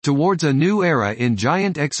Towards a New Era in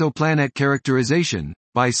Giant Exoplanet Characterization,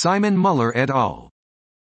 by Simon Muller et al.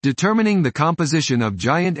 Determining the composition of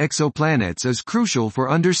giant exoplanets is crucial for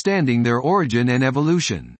understanding their origin and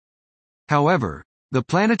evolution. However, the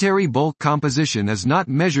planetary bulk composition is not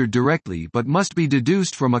measured directly but must be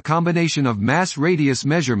deduced from a combination of mass-radius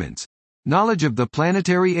measurements, knowledge of the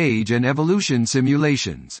planetary age and evolution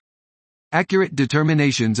simulations. Accurate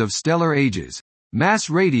determinations of stellar ages, mass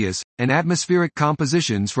radius, and atmospheric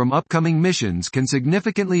compositions from upcoming missions can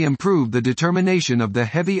significantly improve the determination of the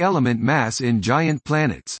heavy element mass in giant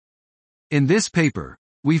planets. In this paper,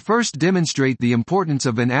 we first demonstrate the importance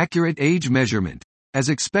of an accurate age measurement, as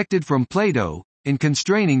expected from Plato, in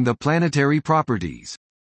constraining the planetary properties.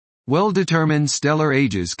 Well-determined stellar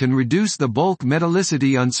ages can reduce the bulk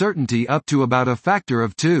metallicity uncertainty up to about a factor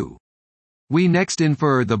of 2. We next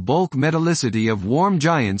infer the bulk metallicity of warm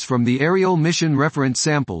giants from the Ariel mission reference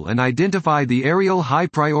sample and identify the Ariel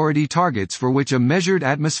high-priority targets for which a measured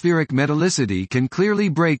atmospheric metallicity can clearly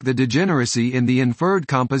break the degeneracy in the inferred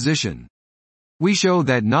composition. We show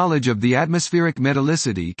that knowledge of the atmospheric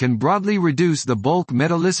metallicity can broadly reduce the bulk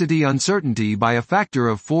metallicity uncertainty by a factor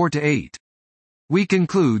of 4 to 8. We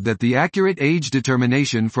conclude that the accurate age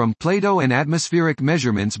determination from Plato and atmospheric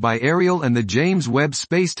measurements by Ariel and the James Webb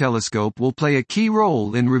Space Telescope will play a key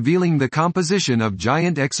role in revealing the composition of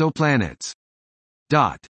giant exoplanets.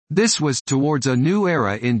 This was Towards a New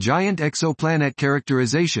Era in Giant Exoplanet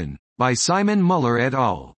Characterization, by Simon Muller et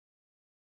al.